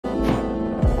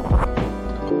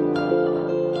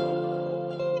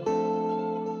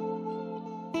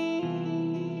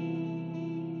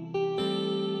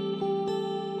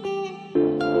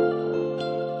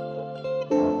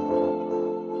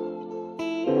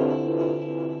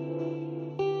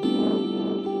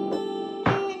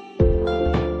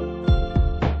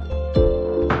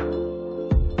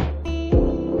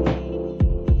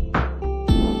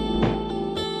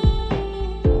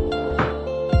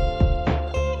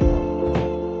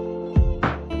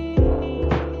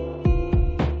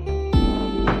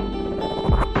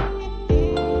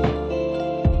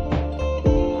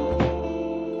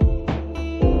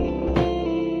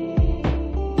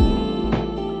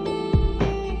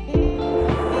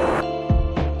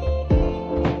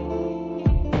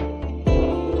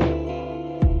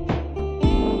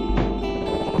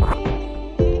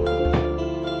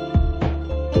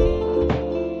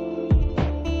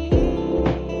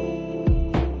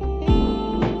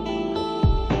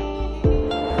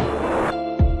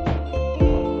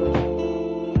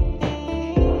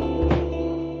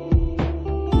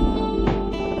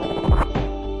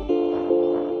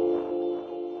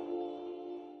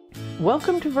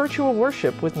Welcome to Virtual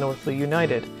Worship with Northlea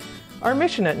United. Our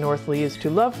mission at Northlea is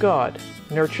to love God,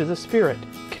 nurture the Spirit,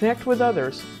 connect with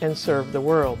others, and serve the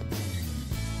world.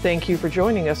 Thank you for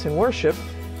joining us in worship.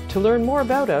 To learn more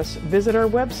about us, visit our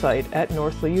website at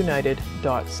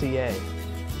northleaunited.ca.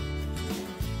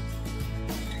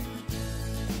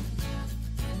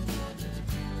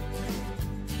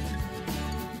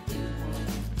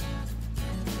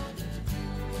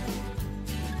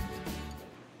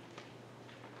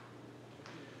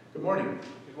 Good morning.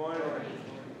 Good morning.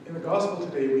 In the Gospel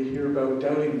today we hear about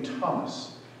doubting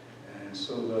Thomas. And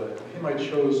so the hymn I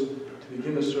chose to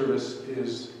begin the service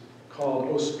is called,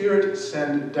 "O Spirit,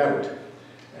 Send Doubt."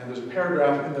 And there's a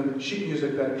paragraph in the sheet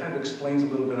music that kind of explains a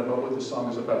little bit about what the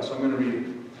song is about, so I'm going to read it.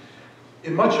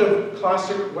 In much of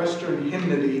classic Western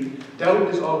hymnody, doubt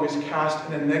is always cast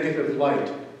in a negative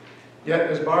light. Yet,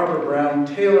 as Barbara Brown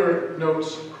Taylor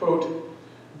notes, quote,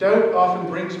 "Doubt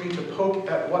often brings me to poke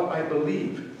at what I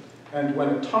believe. And when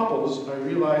it topples, I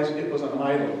realize it was an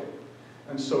idol.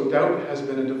 And so doubt has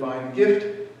been a divine gift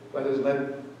that has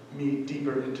led me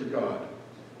deeper into God."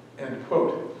 End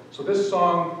quote. So this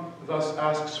song thus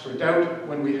asks for doubt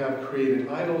when we have created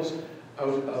idols out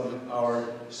of our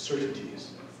certainties.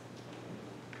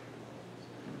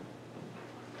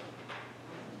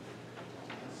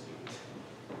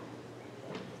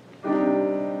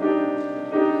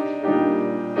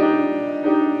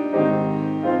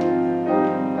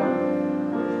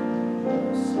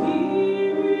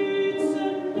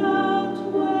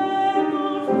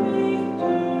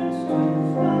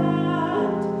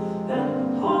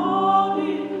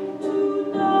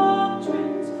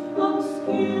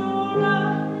 Obscure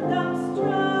and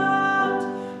abstract,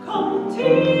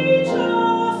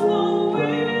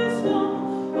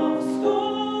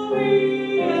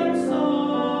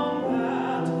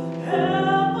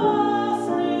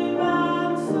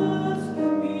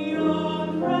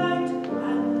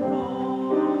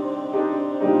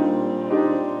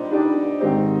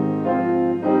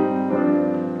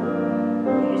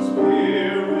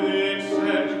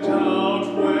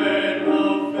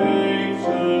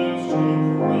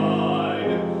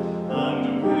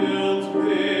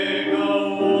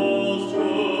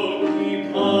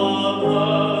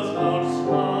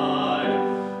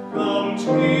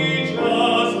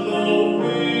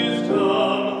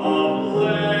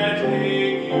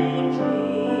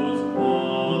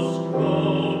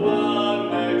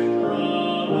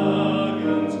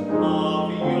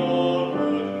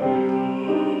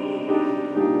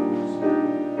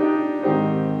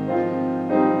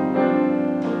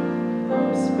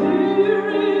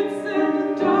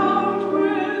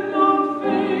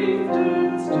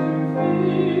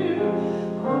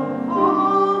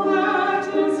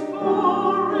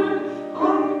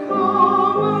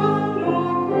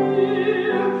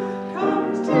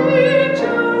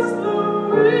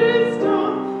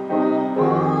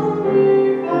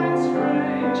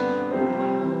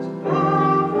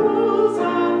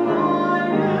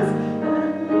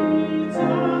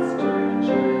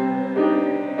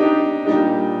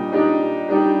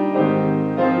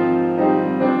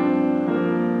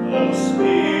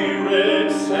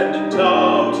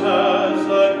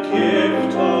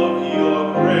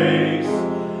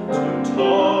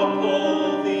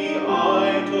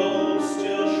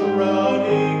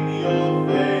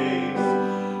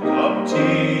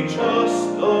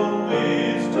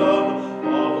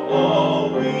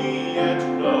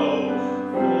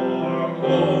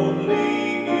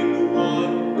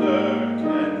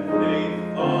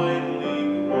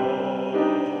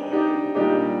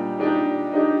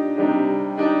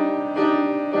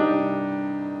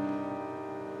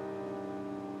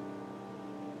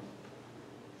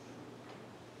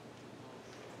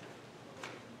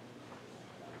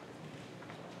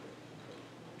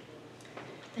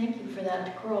 Thank you for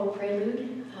that choral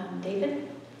prelude, David,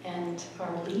 and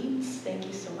our leads. Thank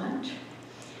you so much.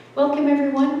 Welcome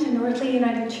everyone to Northlea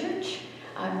United Church.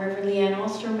 I'm Reverend Lee-Ann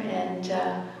Ahlstrom, and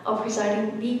I'll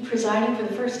be presiding for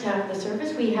the first half of the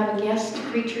service. We have a guest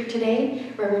preacher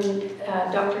today. Reverend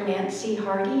Dr. Nancy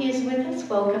Hardy is with us.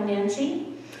 Welcome,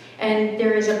 Nancy. And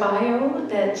there is a bio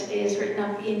that is written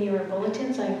up in your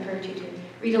bulletins. I encourage you to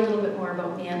read a little bit more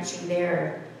about Nancy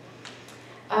there.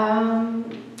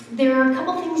 There are a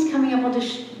couple things coming up I'll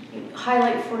just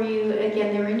highlight for you.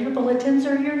 Again, they're in your bulletins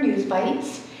or your news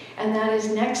bites. And that is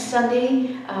next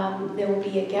Sunday, there will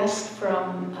be a guest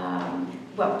from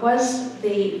what was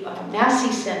the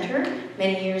Massey Center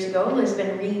many years ago. It has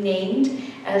been renamed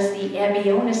as the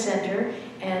Abiona Center,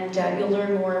 and you'll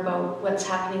learn more about what's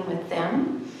happening with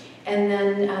them. And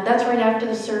then that's right after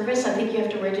the service. I think you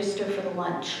have to register for the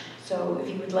lunch. So if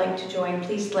you would like to join,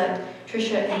 please let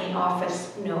Tricia in the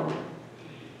office know.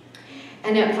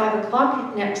 And at 5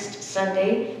 o'clock next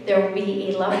Sunday, there will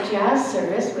be a Love Jazz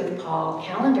service with Paul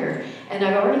Callender. And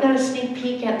I've already got a sneak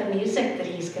peek at the music that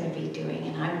he's going to be doing,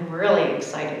 and I'm really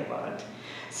excited about it.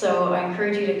 So I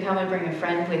encourage you to come and bring a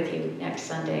friend with you next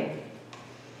Sunday.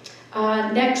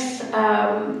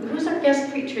 Who's our guest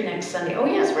preacher next Sunday? Oh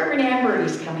yes, Reverend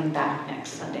Amber's coming back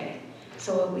next Sunday.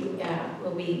 So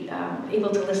we'll be able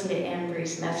to listen to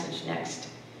Amber's message next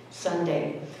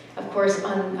Sunday. Of course,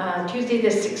 on Tuesday the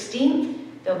 16th,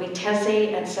 there'll be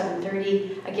Tesse at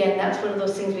 7:30. Again, that's one of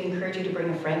those things we encourage you to bring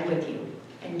a friend with you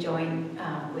and join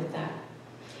with that.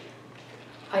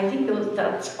 I think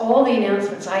that's all the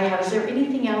announcements I have. Is there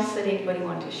anything else that anybody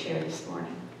wants to share this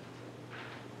morning?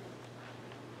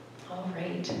 All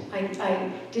right.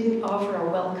 I didn't offer a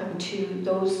welcome to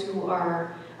those who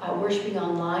are worshiping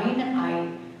online.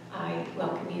 I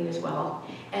welcome you as well.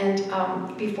 And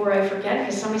before I forget,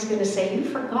 because somebody's going to say, you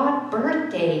forgot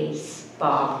birthdays,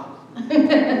 Bob.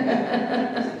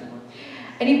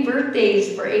 Any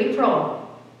birthdays for April?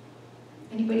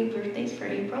 Anybody birthdays for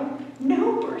April?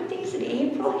 No birthdays in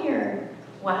April here.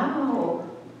 Wow.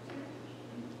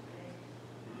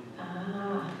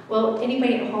 Well,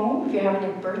 anybody at home, if you're having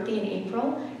a birthday in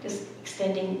April, just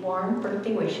extending warm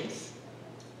birthday wishes.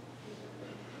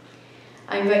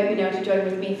 I invite you now to join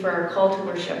with me for our call to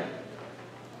worship.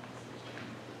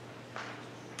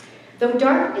 Though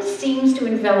darkness seems to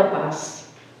envelop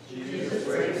us, Jesus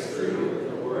breaks through with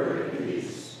the word of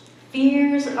peace.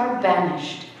 Fears are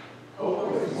banished.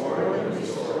 Hope is more than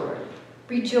restored.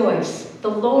 Rejoice, the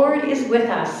Lord is with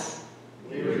us.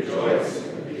 We rejoice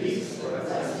in the peace that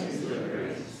blessings and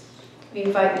grace. We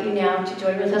invite you now to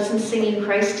join with us in singing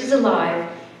Christ is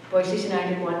Alive, Voices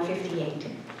United 158.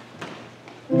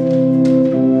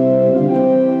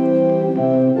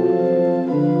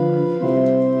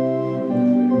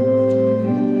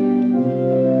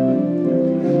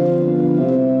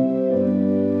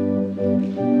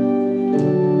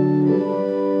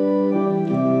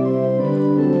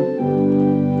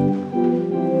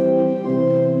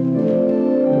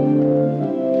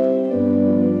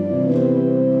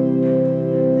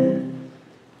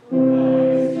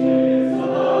 Christ is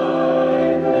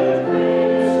alive, let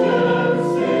Christians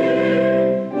sing.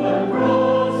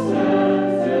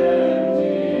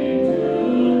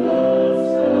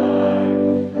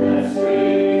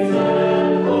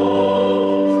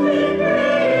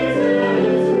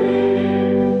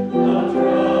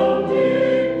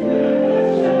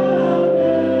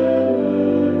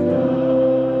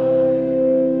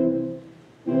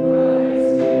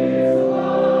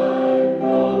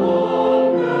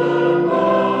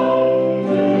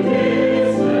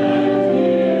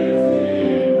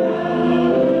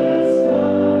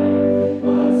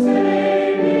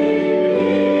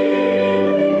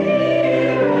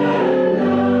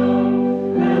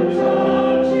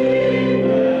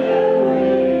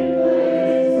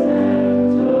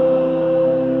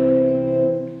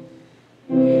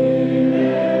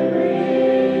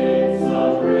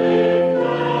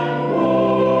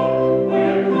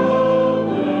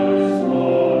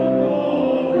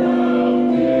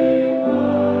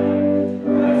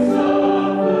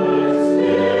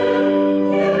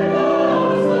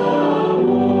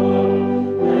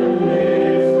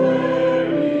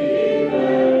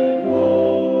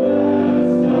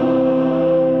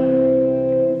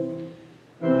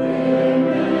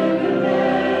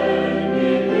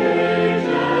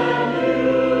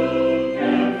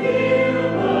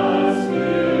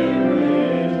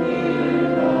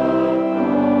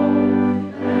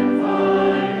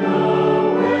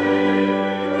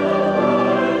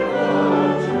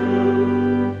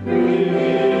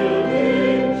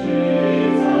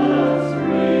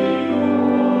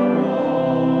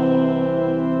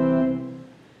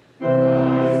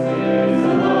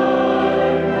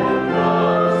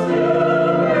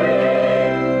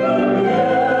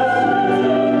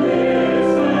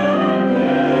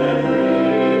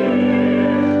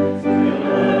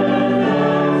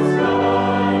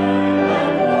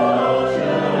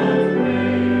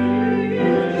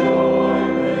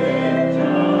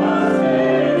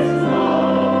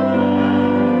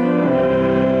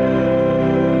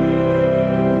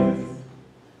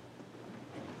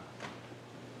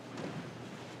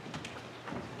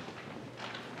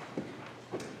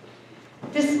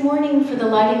 This morning, for the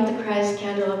lighting of the Christ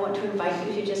candle, I want to invite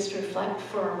you to just reflect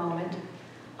for a moment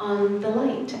on the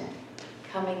light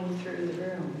coming through the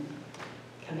room,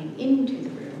 coming into the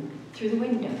room through the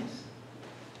windows.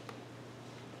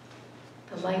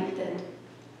 The light that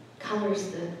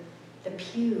colors the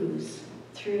pews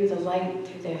through the light,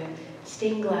 through the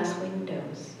stained glass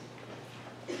windows.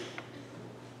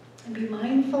 And be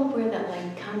mindful of where that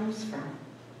light comes from.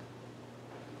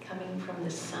 Coming from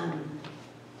the sun.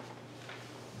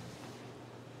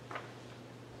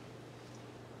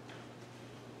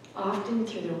 Often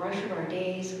through the rush of our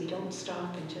days, we don't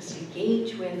stop and just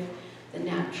engage with the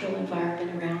natural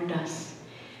environment around us.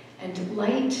 And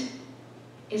light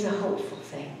is a hopeful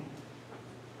thing.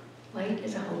 Light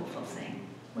is a hopeful thing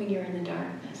when you're in the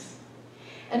darkness.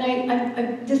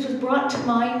 And this was brought to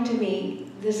mind to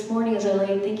me this morning as I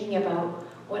lay thinking about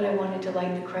what I wanted to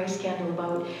light the Christ candle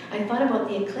about. I thought about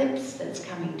the eclipse that's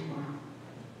coming tomorrow.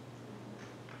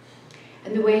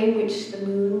 And the way in which the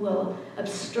moon will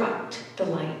obstruct the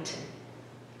light.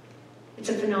 It's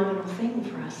a phenomenal thing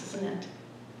for us, isn't it?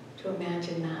 To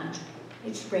imagine that.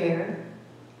 It's rare.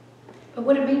 But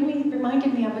what it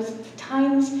reminded me of was the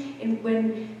times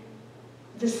when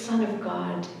the Son of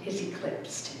God is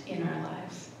eclipsed in our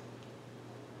lives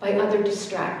by other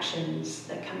distractions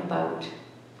that come about,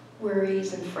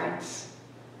 worries and frets.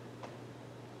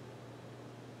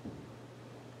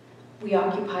 We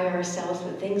occupy ourselves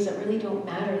with things that really don't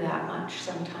matter that much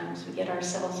sometimes. We get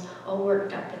ourselves all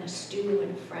worked up in a stew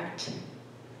and a fret.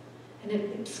 And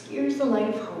it obscures the light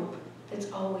of hope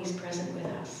that's always present with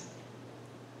us.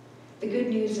 The good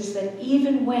news is that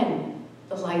even when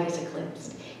the light is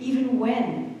eclipsed, even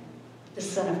when the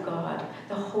Son of God,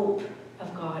 the hope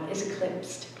of God is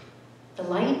eclipsed, the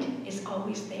light is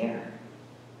always there.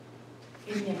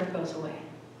 It never goes away.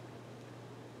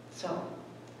 So,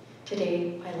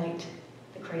 today I light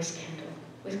the Christ candle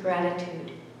with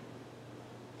gratitude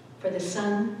for the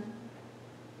Sun,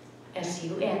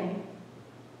 S-U-N,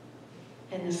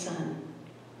 and the Son,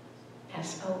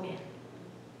 S-O-N.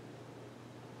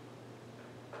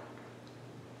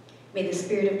 May the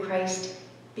Spirit of Christ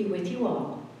be with you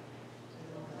all.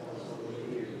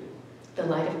 The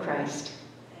light of Christ.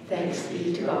 Thanks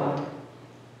be to God.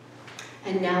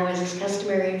 And now, as is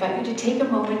customary, I invite you to take a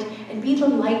moment and be the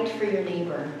light for your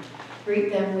neighbor.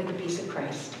 Greet them with the peace of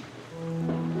Christ.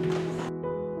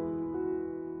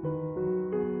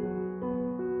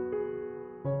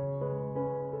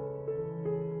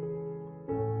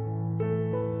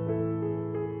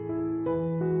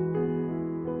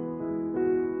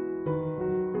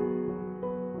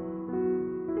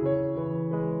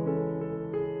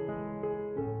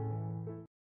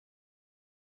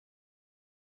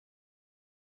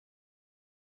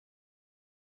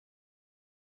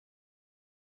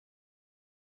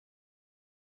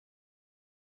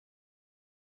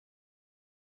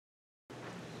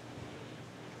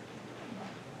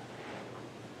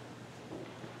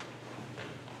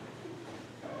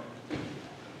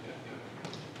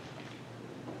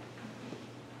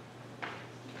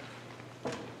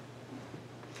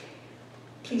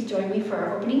 Please join me for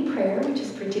our opening prayer, which is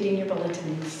printed in your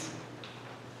bulletins.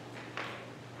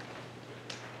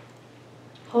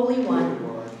 Holy One,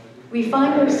 we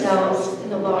find ourselves in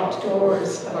the locked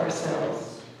doors of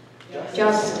ourselves,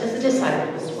 just as the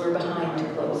disciples were behind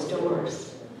closed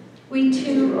doors. We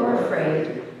too are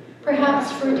afraid,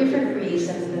 perhaps for a different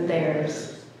reason than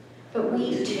theirs, but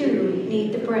we too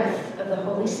need the breath of the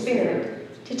Holy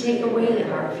Spirit to take away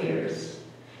our fears,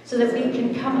 so that we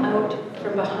can come out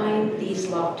from behind these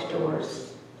locked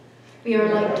doors. We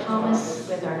are like Thomas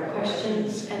with our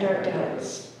questions and our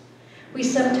doubts. We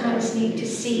sometimes need to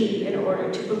see in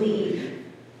order to believe,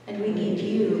 and we need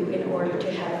you in order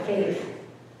to have faith.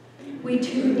 We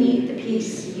too need the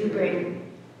peace you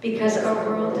bring, because our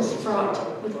world is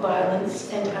fraught with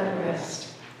violence and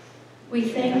unrest. We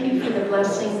thank you for the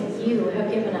blessing you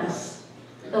have given us,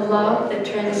 the love that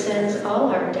transcends all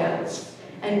our doubts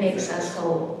and makes us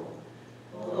whole.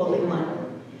 Holy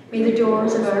One, may the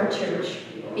doors of our church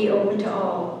be open to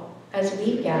all as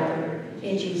we gather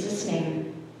in Jesus'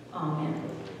 name. Amen.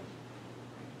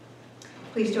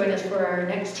 Please join us for our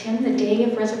next hymn, The Day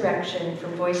of Resurrection,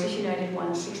 from Voices United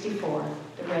 164,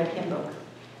 the Red Hymn Book.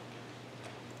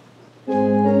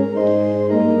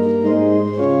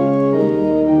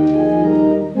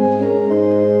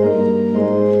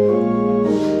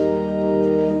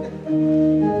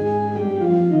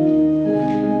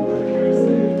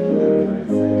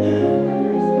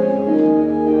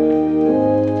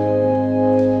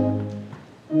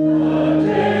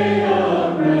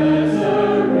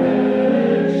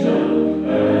 Resurrection,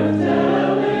 earth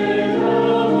telling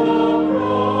of a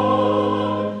cross.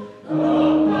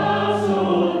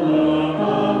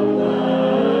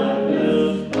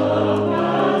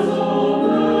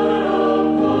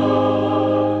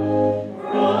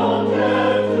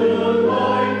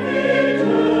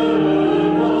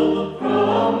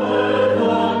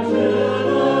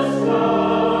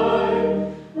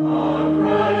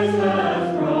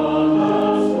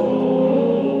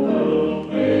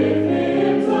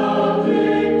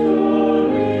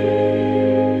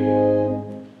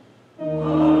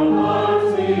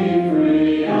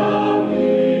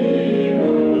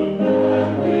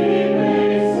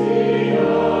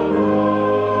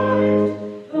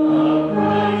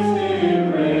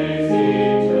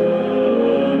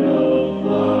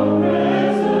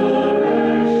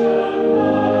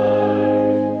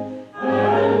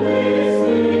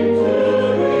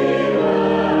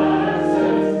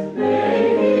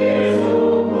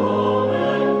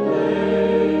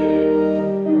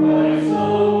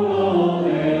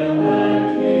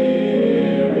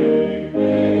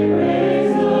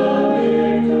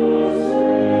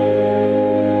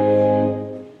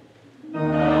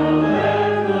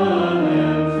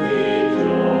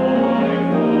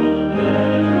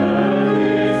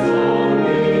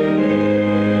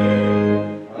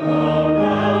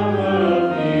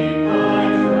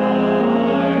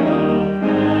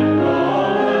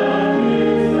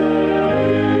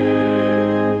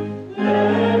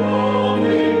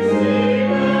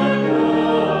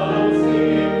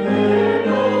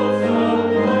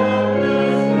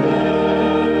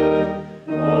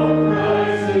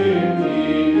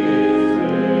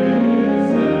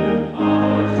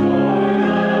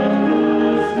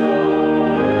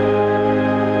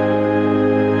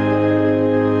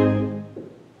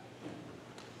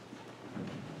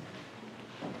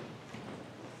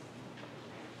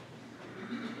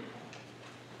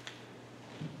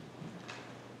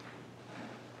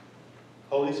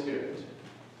 Holy Spirit,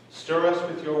 stir us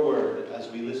with your word as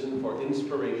we listen for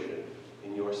inspiration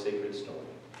in your sacred story.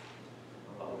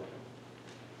 Amen.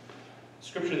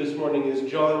 Scripture this morning is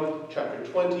John chapter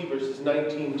 20, verses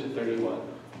 19 to 31.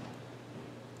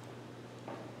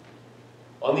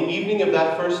 On the evening of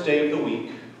that first day of the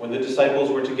week, when the disciples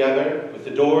were together, with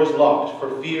the doors locked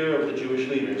for fear of the Jewish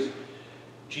leaders,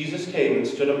 Jesus came and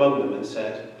stood among them and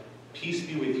said, "Peace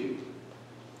be with you."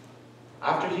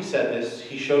 After he said this,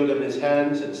 he showed them his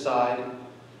hands and side.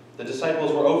 The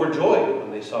disciples were overjoyed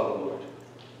when they saw the Lord.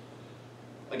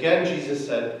 Again Jesus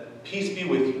said, "Peace be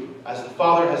with you. As the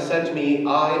Father has sent me,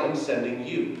 I am sending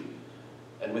you."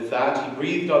 And with that he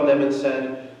breathed on them and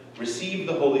said, "Receive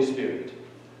the Holy Spirit.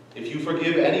 If you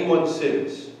forgive anyone's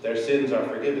sins, their sins are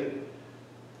forgiven.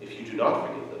 If you do not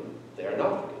forgive them, they are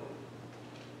not forgiven."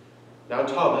 Now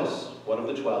Thomas, one of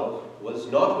the 12, was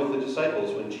not with the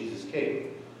disciples when Jesus came.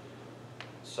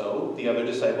 So the other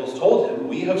disciples told him,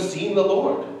 "We have seen the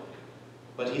Lord."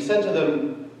 But he said to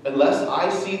them, "Unless I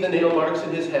see the nail marks in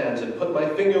his hands, and put my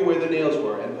finger where the nails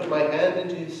were, and put my hand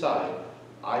into his side,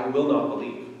 I will not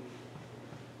believe."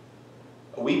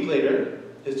 A week later,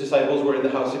 his disciples were in the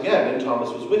house again, and Thomas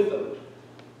was with them.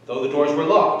 Though the doors were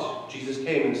locked, Jesus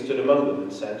came and stood among them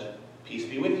and said, "Peace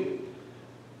be with you."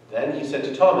 Then he said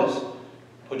to Thomas,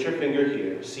 "Put your finger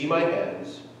here, see my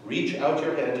hands, reach out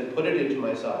your hand and put it into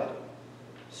my side.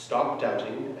 Stop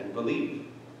doubting and believe."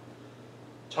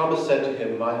 Thomas said to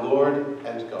him, "My Lord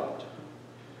and God."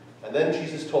 And then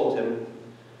Jesus told him,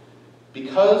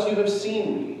 "Because you have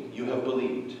seen me, you have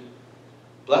believed.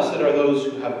 Blessed are those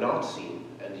who have not seen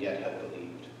and yet have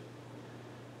believed."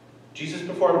 Jesus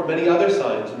performed many other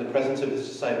signs in the presence of his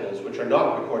disciples, which are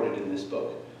not recorded in this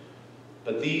book.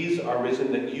 But these are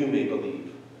written that you may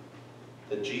believe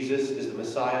that Jesus is the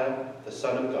Messiah, the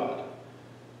Son of God,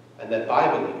 and that by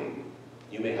believing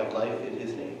you may have life in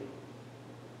his name.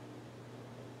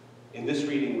 In this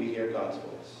reading we hear God's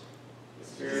voice. The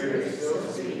Spirit is still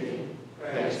speaking.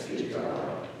 Thanks be to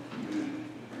God.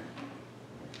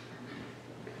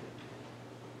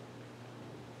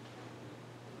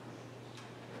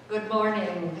 Good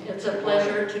morning. It's a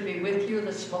pleasure to be with you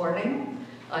this morning.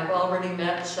 I've already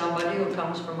met somebody who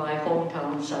comes from my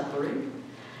hometown, Sudbury,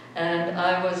 and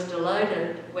I was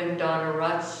delighted when Donna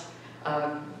Rutz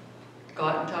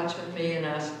got in touch with me and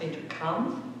asked me to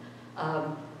come.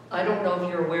 I don't know if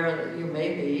you're aware that you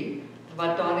may be,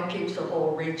 but Donna keeps the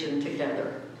whole region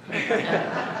together.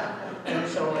 And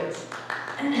so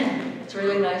it's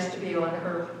really nice to be on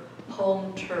her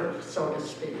home turf, so to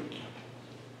speak.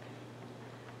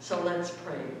 So let's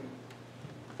pray.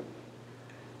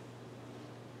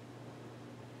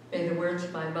 May the words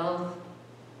of my mouth,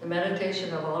 the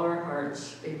meditation of all our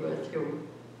hearts be with you,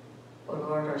 O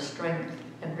Lord, our strength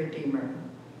and Redeemer.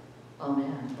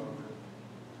 Amen.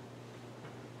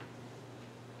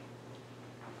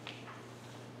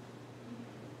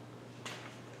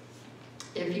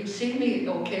 If you see me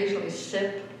occasionally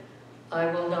sip, I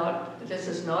will not, this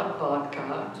is not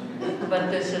vodka,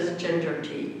 but this is ginger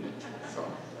tea. So.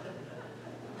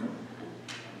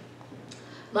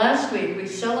 Last week we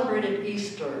celebrated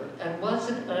Easter, and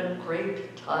wasn't it a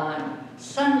great time?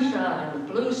 Sunshine,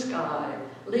 blue sky,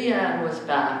 Lee-Ann was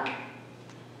back.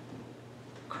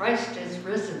 Christ is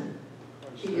risen.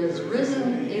 He is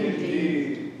risen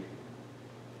indeed.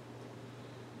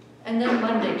 And then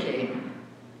Monday came,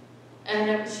 and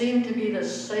it seemed to be the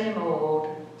same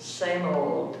old, same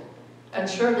old. And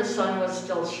sure, the sun was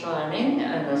still shining,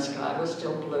 and the sky was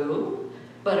still blue,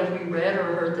 but if we read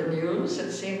or heard the news,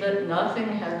 it seemed that nothing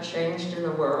had changed in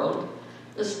the world.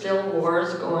 There's still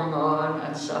wars going on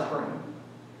and suffering.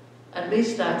 At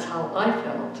least that's how I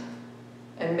felt,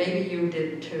 and maybe you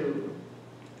did too.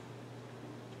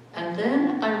 And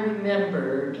then I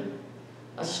remembered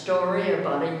a story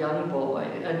about a young boy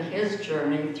and his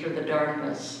journey through the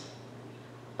darkness.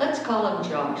 Let's call him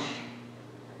Josh.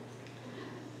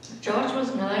 Josh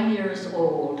was 9 years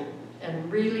old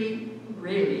and really,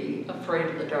 really afraid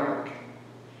of the dark.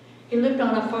 He lived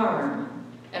on a farm,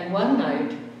 and one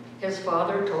night his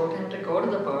father told him to go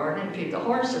to the barn and feed the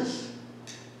horses.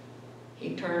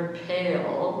 He turned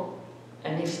pale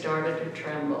and he started to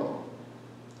tremble.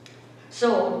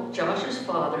 So Josh's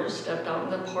father stepped out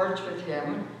on the porch with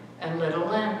him and lit a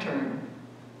lantern,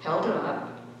 held it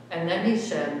up, and then he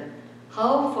said,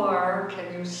 "How far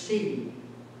can you see?"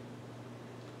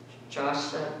 Josh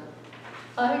said,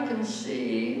 "I can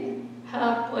see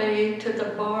halfway to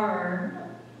the barn."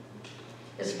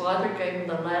 His father gave him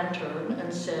the lantern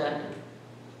and said,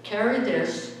 "Carry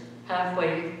this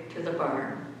halfway to the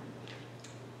barn."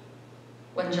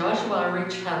 When Joshua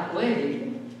reached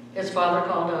halfway, his father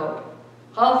called out,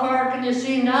 "How far can you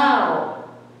see now?"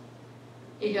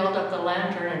 He held up the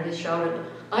lantern and he shouted,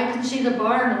 "I can see the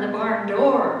barn and the barn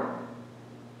door."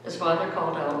 His father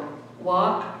called out,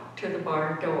 "Walk to the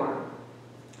barn door."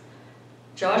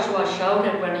 Joshua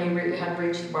shouted when he had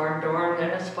reached the barn door, and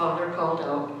then his father called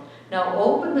out, "Now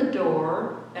open the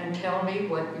door and tell me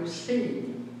what you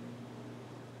see."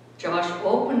 Josh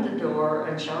opened the door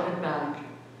and shouted back,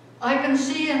 "I can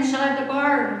see inside the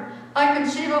barn. I can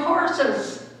see the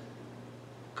horses."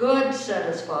 "Good," said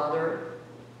his father.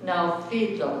 "Now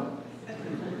feed them."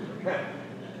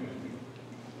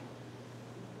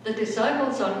 The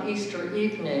disciples on Easter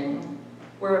evening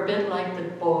were a bit like the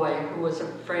boy who was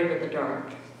afraid of the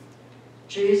dark.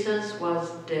 Jesus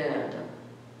was dead.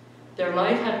 Their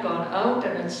light had gone out,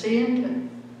 and it seemed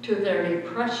to their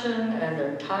depression and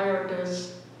their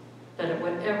tiredness that it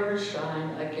would ever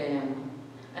shine again.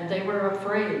 And they were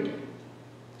afraid.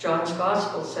 John's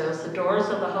Gospel says the doors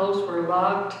of the house were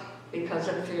locked because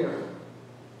of fear.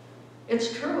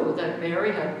 It's true that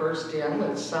Mary had burst in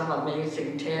with some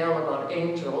amazing tale about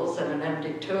angels and an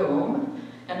empty tomb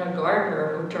and a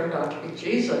gardener who turned out to be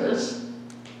Jesus,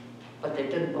 but they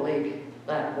didn't believe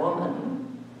that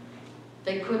woman.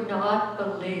 They could not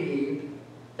believe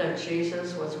that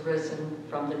Jesus was risen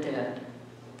from the dead.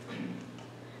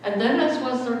 And then, as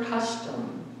was their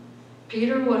custom,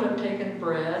 Peter would have taken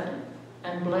bread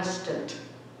and blessed it.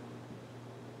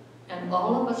 And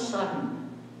all of a sudden,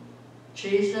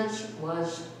 Jesus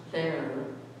was there.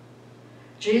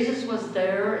 Jesus was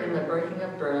there in the breaking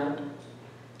of bread.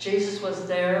 Jesus was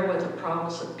there with a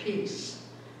promise of peace.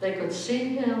 They could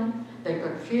see him, they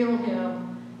could feel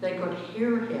him, they could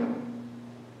hear him.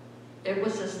 It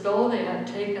was as though they had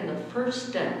taken the first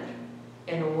step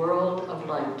in a world of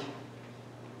light.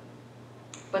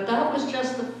 But that was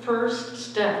just the first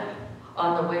step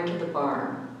on the way to the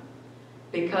barn,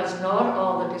 because not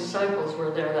all the disciples were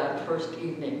there that first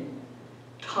evening.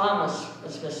 Thomas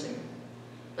was missing.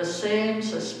 The same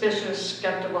suspicious,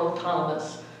 skeptical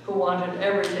Thomas who wanted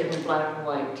everything in black and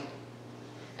white.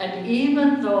 And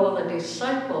even though the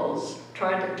disciples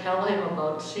tried to tell him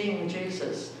about seeing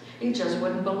Jesus, he just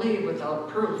wouldn't believe without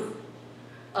proof.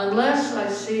 "Unless I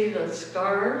see the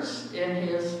scars in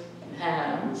his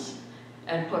hands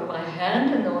and put my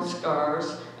hand in those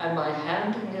scars and my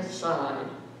hand in his side,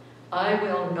 I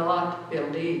will not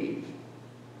believe."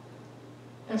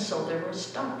 And so they were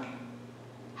stuck,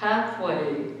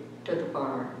 halfway to the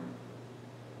barn.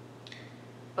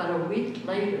 But a week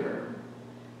later,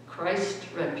 Christ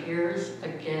appears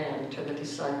again to the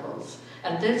disciples.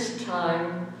 And this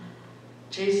time,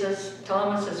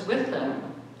 Thomas is with them,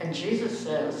 and Jesus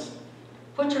says,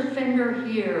 "Put your finger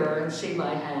here and see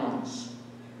my hands.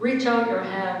 Reach out your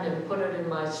hand and put it in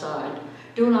my side.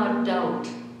 Do not doubt,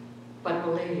 but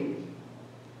believe."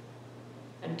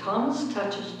 And Thomas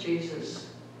touches Jesus,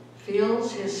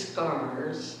 feels his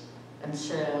scars, and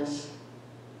says,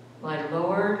 "My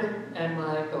Lord and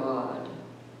my God."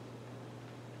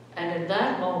 And in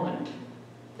that moment,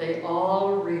 they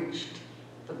all reached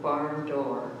the barn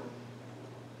door.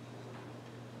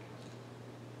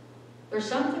 There's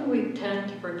something we tend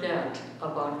to forget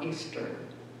about Easter,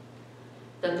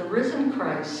 that the risen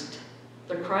Christ,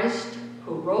 the Christ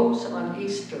who rose on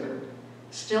Easter,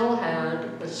 still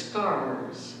had the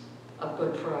scars of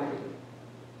Good Friday.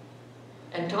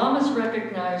 And Thomas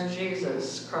recognized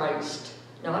Jesus Christ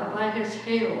not by his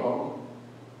halo,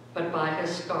 but by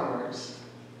his scars.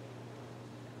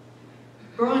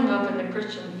 Growing up in the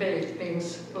Christian faith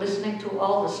means listening to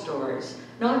all the stories,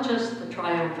 not just the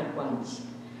triumphant ones.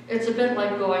 It's a bit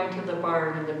like going to the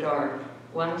barn in the dark,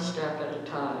 one step at a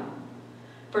time.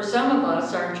 For some of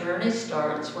us, our journey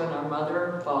starts when our mother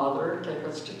and father take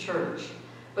us to church.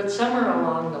 But somewhere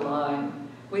along the line,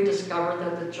 we discover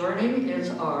that the journey is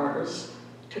ours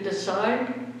to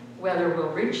decide whether we'll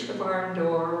reach the barn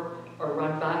door or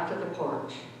run back to the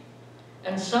porch.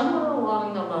 And somewhere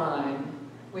along the line,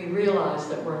 we realize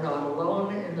that we're not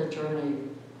alone in the journey,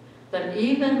 that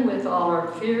even with all our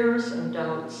fears and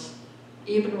doubts,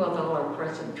 even with all our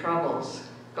present troubles,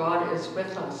 God is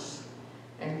with us.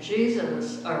 And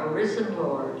Jesus, our risen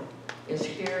Lord, is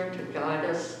here to guide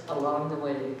us along the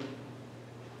way.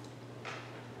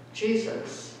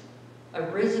 Jesus, a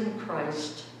risen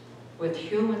Christ with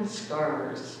human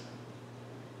scars.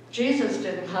 Jesus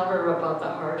didn't hover above the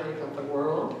heartache of the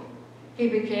world. He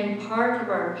became part of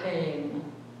our pain,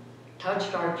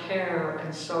 touched our care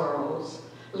and sorrows,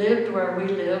 lived where we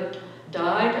lived,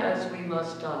 died as we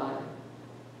must die.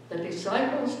 The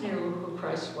disciples knew who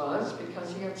Christ was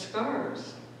because he had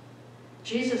scars.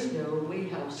 Jesus knew we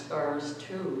have scars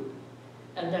too,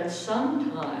 and that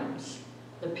sometimes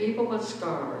the people with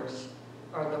scars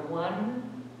are the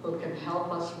one who can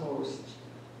help us most.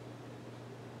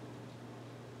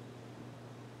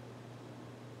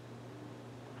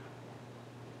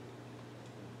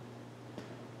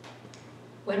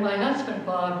 When my husband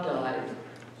Bob died,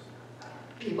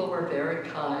 people were very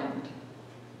kind.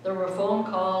 There were phone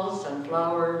calls and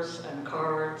flowers and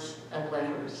cards and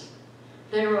letters.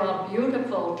 They were all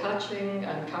beautiful, touching,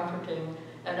 and comforting,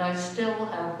 and I still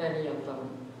have many of them.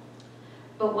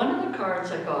 But one of the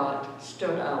cards I got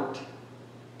stood out.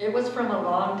 It was from a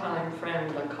longtime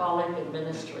friend, a colleague in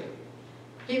ministry.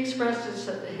 He expressed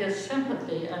his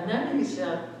sympathy, and then he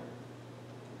said,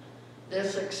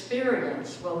 "This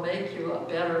experience will make you a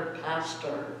better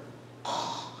pastor."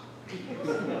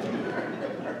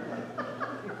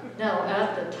 Now,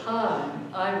 at the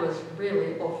time, I was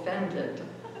really offended.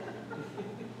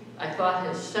 I thought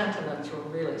his sentiments were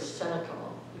really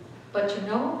cynical. But you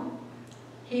know,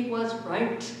 he was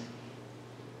right.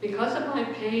 Because of my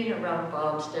pain around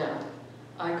Bob's death,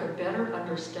 I could better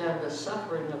understand the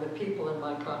suffering of the people in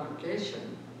my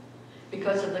congregation.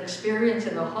 Because of the experience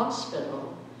in the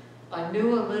hospital, I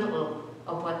knew a little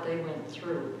of what they went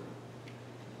through.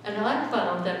 And I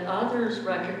found that others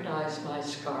recognized my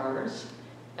scars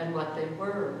and what they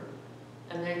were.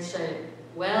 And they'd say,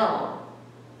 "Well,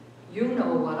 you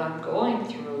know what I'm going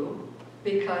through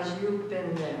because you've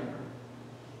been there."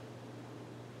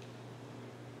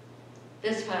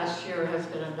 This past year has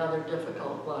been another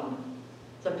difficult one.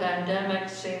 The pandemic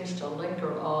seems to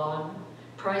linger on,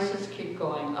 prices keep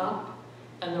going up,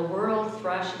 and the world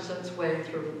thrashes its way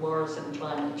through wars and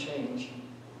climate change.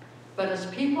 But as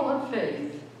people of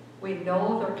faith, we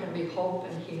know there can be hope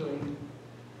and healing.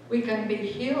 We can be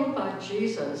healed by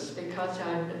Jesus because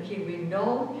we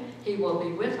know He will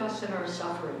be with us in our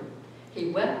suffering. He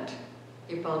wept,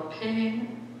 He felt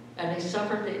pain, and He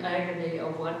suffered the agony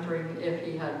of wondering if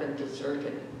He had been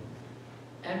deserted.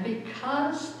 And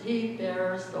because He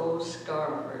bears those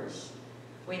scars,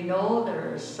 we know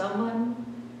there is someone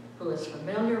who is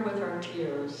familiar with our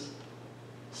tears,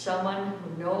 someone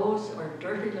who knows our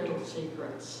dirty little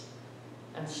secrets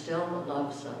and still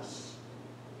loves us.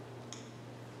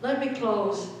 Let me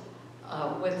close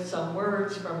with some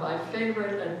words from my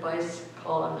favorite advice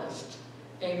columnist,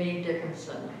 Amy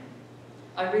Dickinson.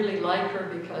 I really like her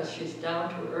because she's down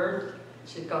to earth,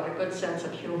 she's got a good sense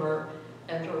of humor,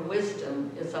 and her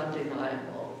wisdom is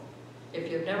undeniable.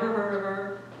 If you've never heard of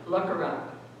her, look her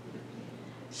up.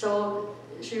 So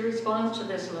she responds to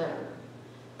this letter.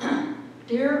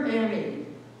 "Dear Amy,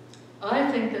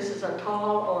 I think this is a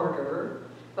tall order,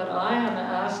 but I am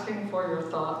asking for your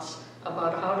thoughts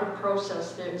about how to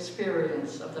process the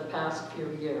experience of the past few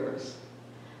years.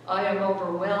 I am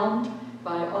overwhelmed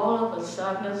by all of the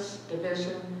sadness,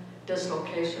 division,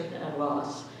 dislocation, and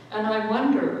loss, and I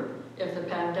wonder if the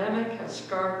pandemic has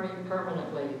scarred me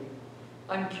permanently.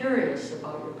 I'm curious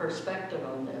about your perspective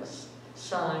on this."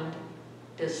 Signed,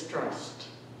 Distressed.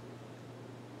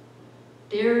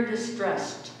 Dear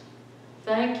Distressed,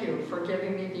 thank you for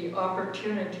giving me the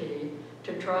opportunity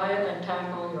to try and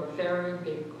tackle your very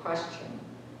big question.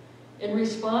 In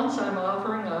response, I'm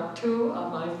offering up two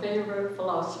of my favorite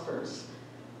philosophers,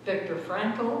 Viktor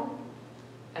Frankl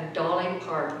and Dolly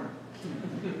Parton.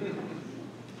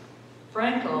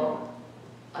 Frankl,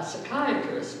 a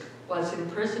psychiatrist, was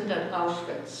imprisoned at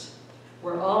Auschwitz,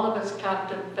 where all of his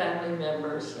captive family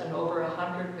members and over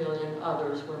 100 million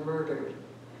others were murdered.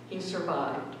 He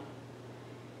survived.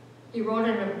 He wrote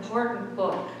an important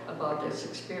book about this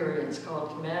experience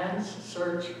called Man's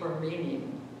Search for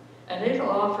Meaning, and it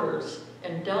offers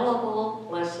indelible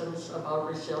lessons about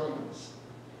resilience.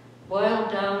 Boiled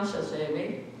down, says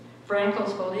Amy,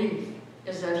 Frankl's belief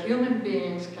is that human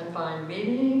beings can find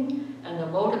meaning and the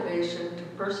motivation to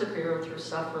persevere through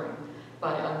suffering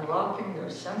by unlocking their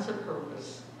sense of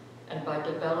purpose and by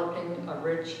developing a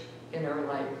rich inner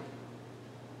life.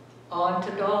 On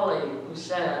to Dolly, who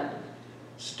said,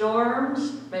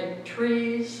 "Storms make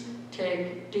trees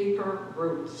take deeper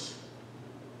roots."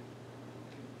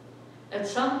 At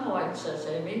some point, says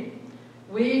Amy,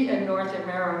 we in North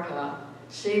America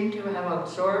seem to have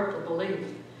absorbed the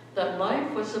belief that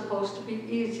life was supposed to be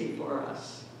easy for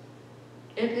us.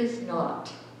 It is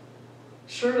not.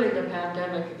 Surely the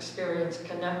pandemic experience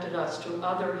connected us to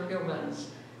other humans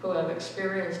who have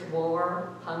experienced war,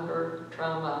 hunger,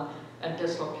 trauma, and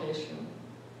dislocation.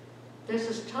 This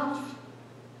is tough,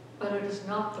 but it is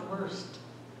not the worst.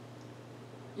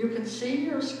 You can see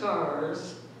your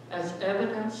scars as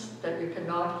evidence that you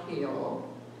cannot heal,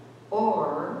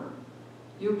 or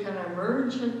you can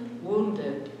emerge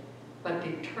wounded but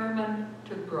determined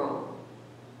to grow.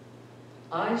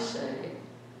 I say,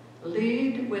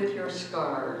 lead with your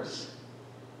scars.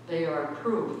 They are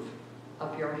proof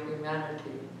of your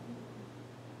humanity.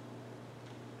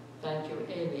 Thank you,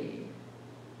 Amy.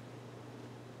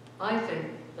 I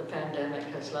think the pandemic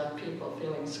has left people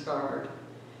feeling scarred,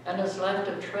 and has left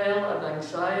a trail of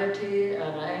anxiety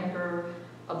and anger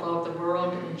about the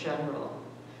world in general.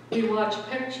 We watch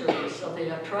pictures of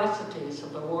the atrocities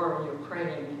of the war in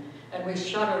Ukraine, and we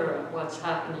shudder at what's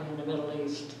happening in the Middle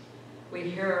East. We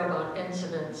hear about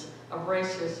incidents of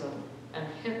racism and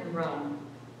hit and run,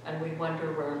 and we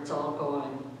wonder where it's all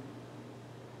going.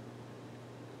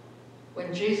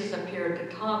 When Jesus appeared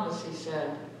to Thomas, he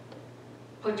said,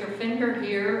 "Put your finger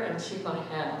here and see my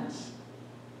hands.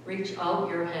 Reach out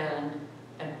your hand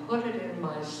and put it in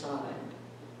my side.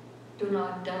 Do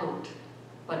not doubt,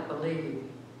 but believe."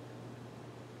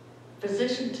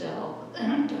 Physicians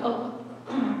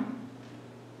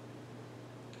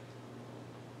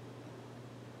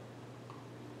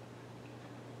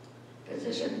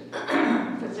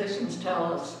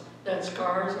tell us that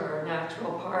scars are a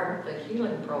natural part of the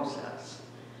healing process.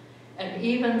 And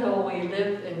even though we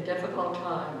live in difficult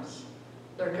times,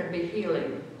 there can be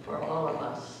healing for all of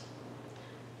us.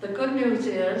 The good news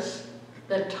is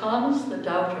that Thomas the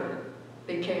doubter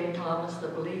became Thomas the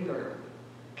believer,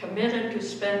 committed to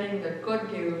spending the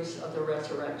good news of the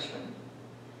resurrection.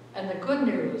 And the good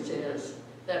news is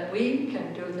that we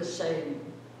can do the same.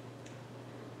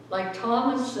 Like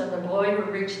Thomas and the boy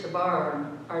who reached the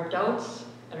barn, our doubts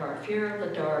and our fear of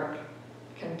the dark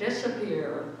can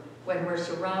disappear when we're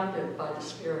surrounded by the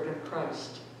Spirit of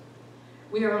Christ.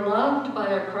 We are loved by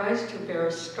a Christ who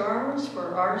bears scars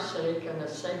for our sake and the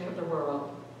sake of the world.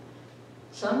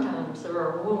 Sometimes there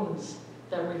are wounds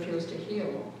that refuse to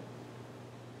heal.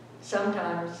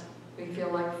 Sometimes we feel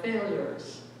like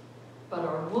failures, but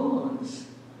our wounds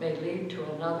may lead to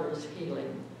another's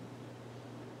healing.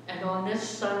 And on this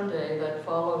Sunday that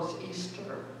follows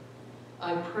Easter,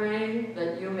 I pray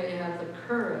that you may have the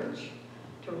courage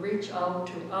to reach out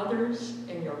to others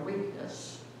in your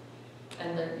weakness,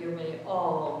 and that you may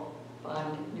all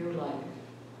find new life.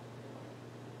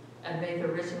 And may the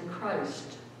risen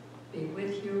Christ be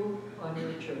with you on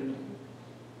your journey.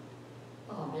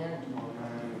 Amen.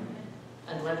 Amen.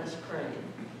 And let us pray.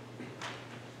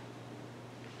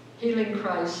 Healing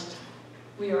Christ,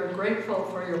 we are grateful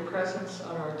for your presence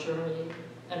on our journey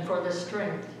and for the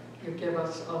strength you give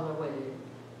us on the way.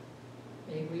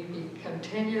 May we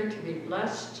continue to be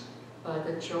blessed by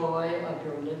the joy of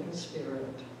your living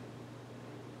Spirit.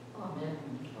 Amen.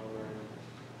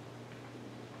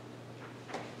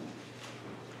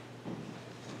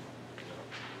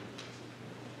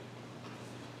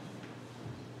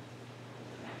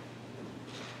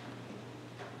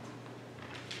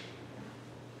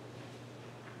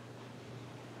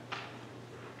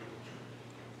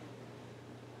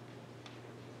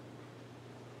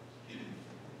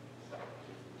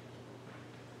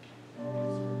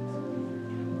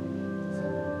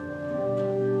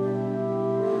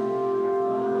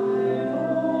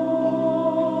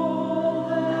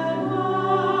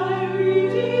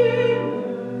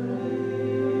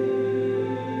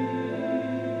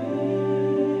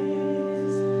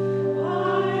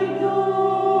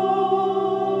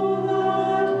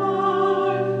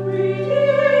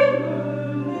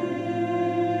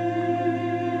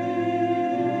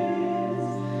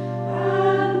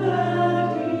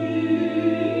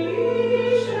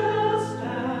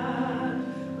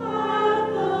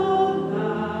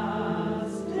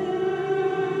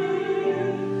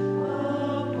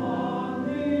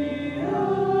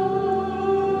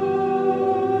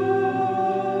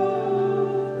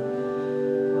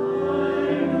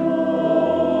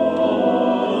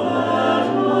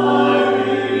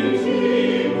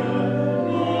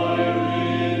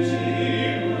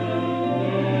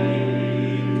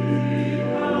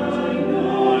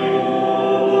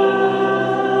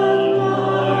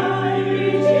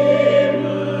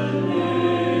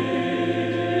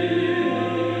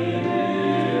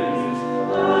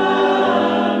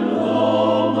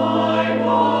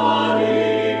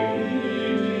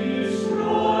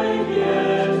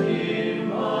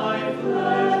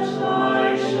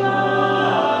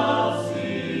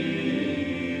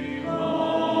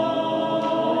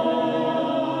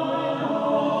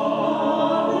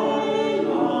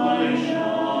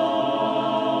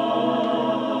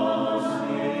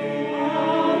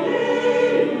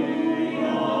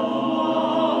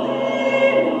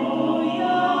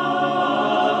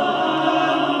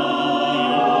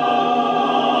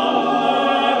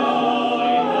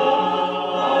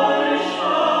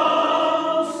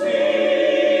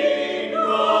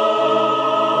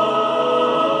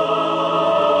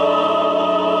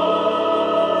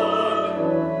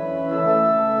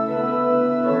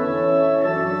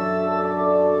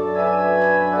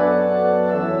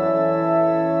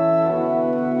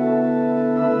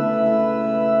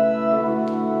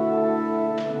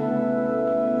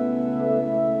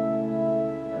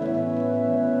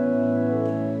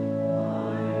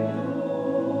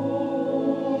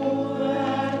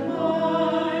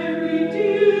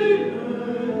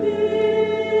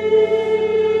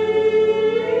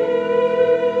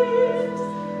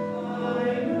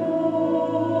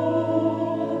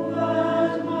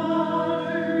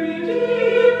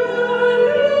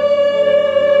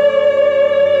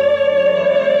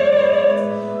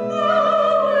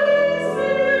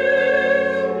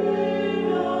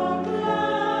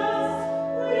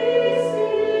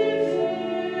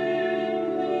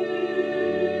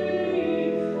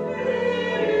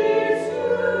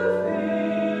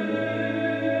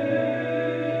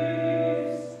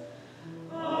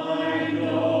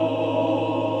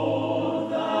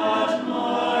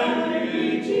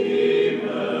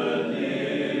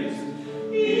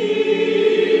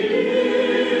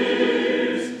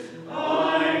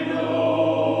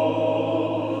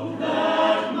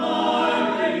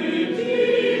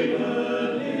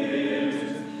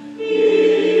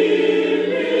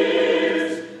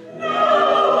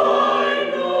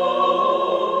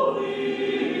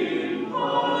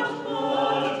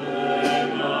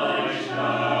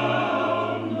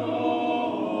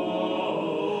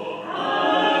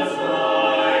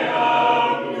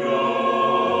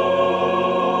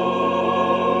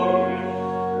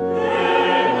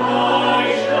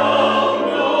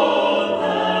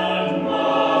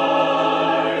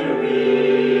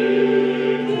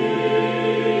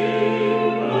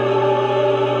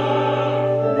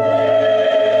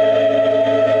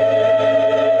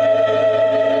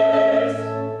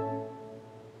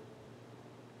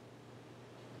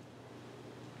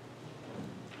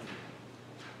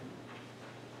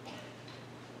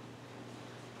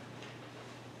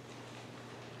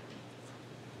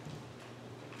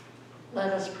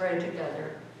 Let us pray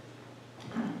together.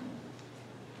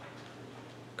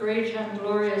 Great and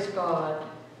glorious God,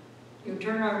 you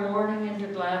turn our mourning into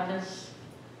gladness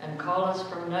and call us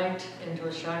from night into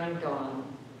a shining dawn.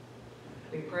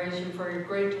 We praise you for your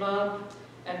great love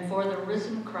and for the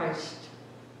risen Christ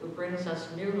who brings us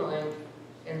new life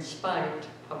in spite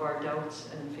of our doubts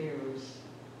and fears.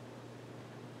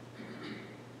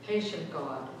 Patient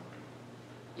God,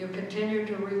 you continue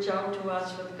to reach out to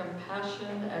us with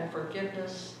compassion and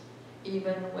forgiveness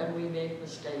even when we make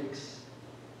mistakes.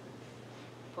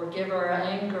 Forgive our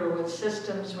anger with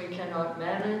systems we cannot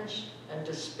manage and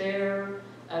despair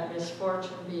at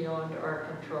misfortune beyond our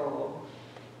control.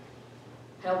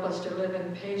 Help us to live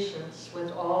in patience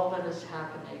with all that is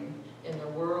happening in the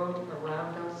world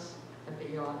around us and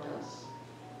beyond us.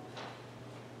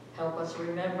 Help us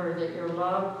remember that your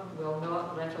love will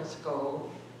not let us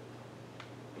go.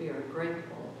 We are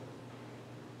grateful.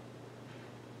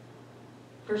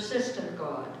 Persistent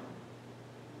God,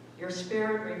 your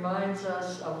Spirit reminds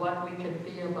us of what we can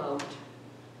be about.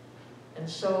 And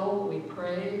so we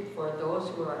pray for those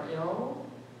who are ill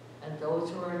and those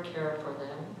who are cared for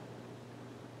them,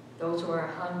 those who are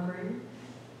hungry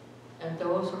and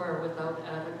those who are without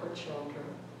adequate shelter,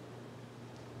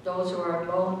 those who are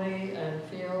lonely and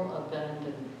feel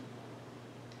abandoned.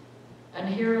 And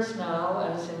hear us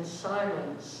now as in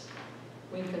silence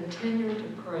we continue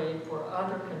to pray for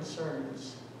other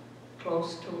concerns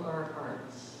close to our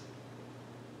hearts.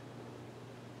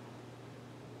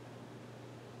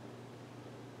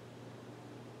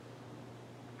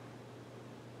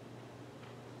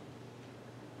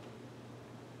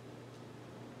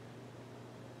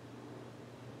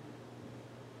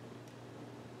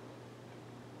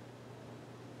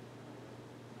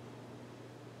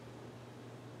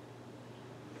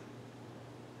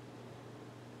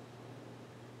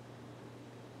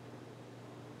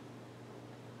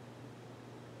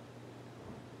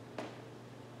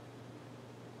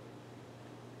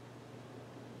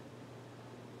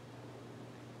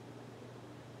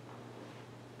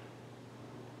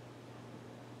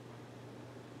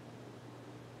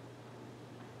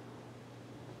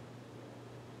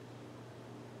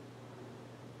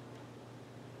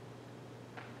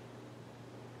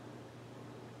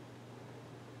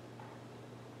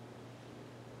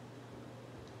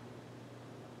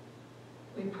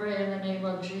 We pray in the name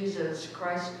of Jesus,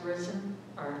 Christ risen,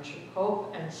 our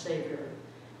hope and Savior,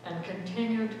 and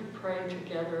continue to pray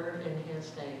together in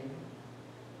his name.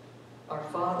 Our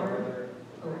Father,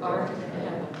 who art in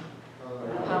heaven,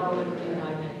 hallowed be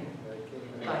thy name.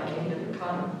 Thy kingdom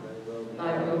come,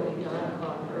 thy will be done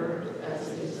on earth as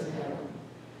it is in heaven.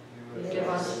 Give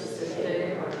us this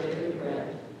day our daily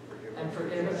bread, and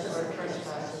forgive us our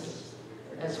trespasses,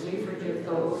 as we forgive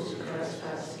those who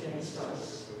trespass against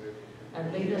us.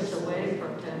 And lead us away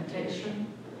from temptation,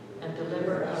 and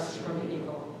deliver us from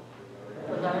evil.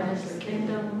 For thine is the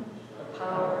kingdom, the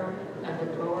power, and the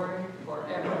glory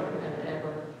forever and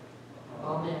ever.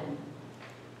 Amen.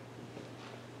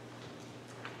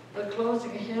 The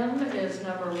closing hymn is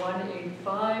number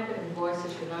 185 in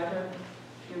Voices United.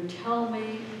 You tell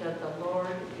me that the Lord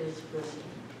is risen.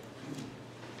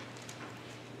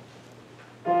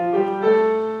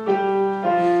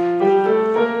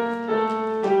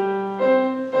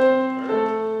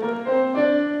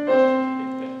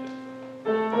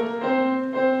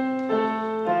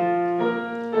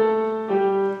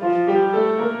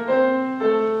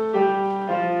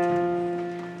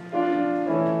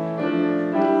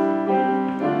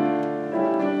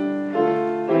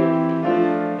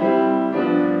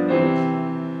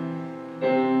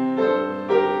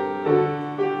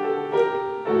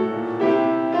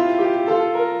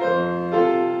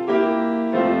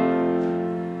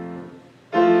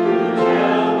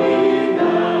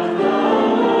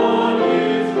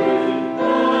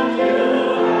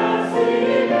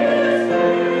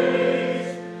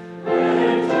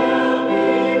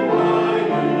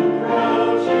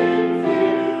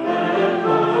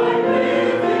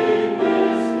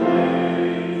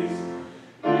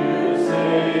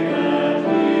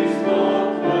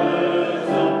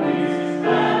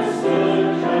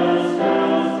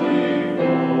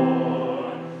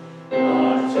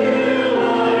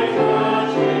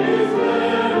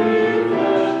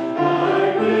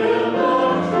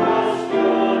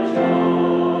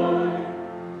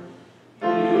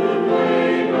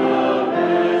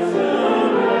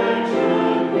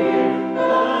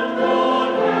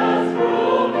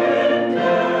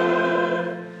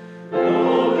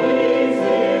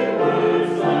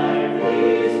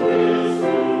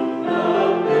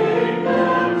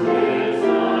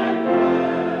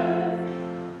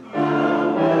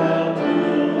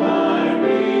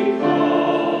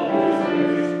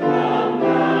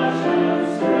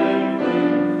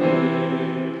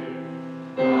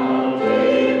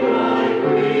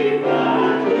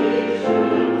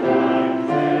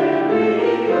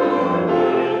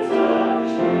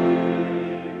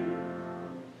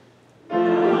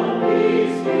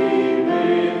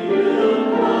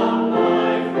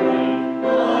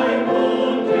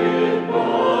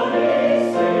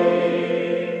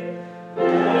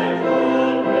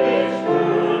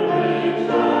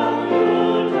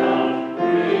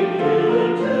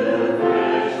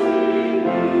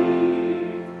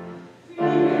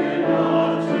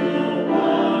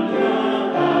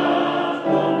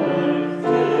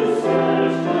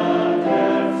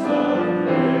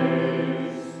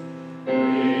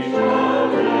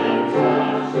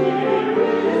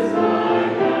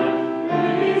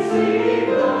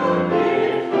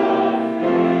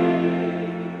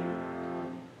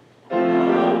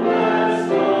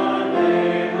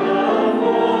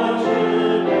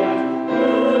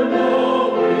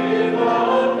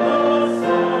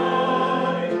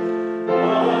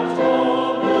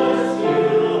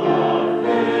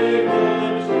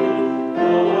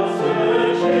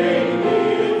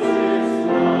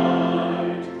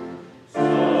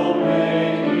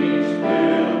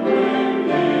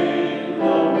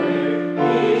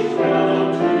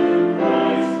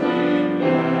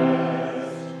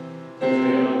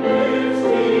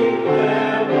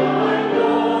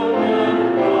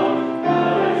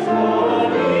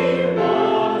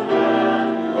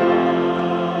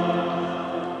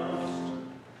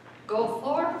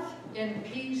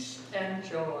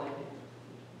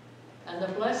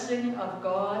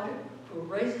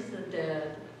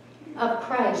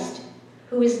 Christ,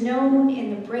 who is known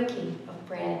in the breaking of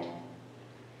bread,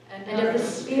 and of the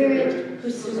Spirit who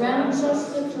surrounds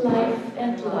us with life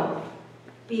and love,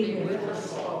 be with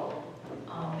us all.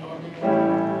 Amen.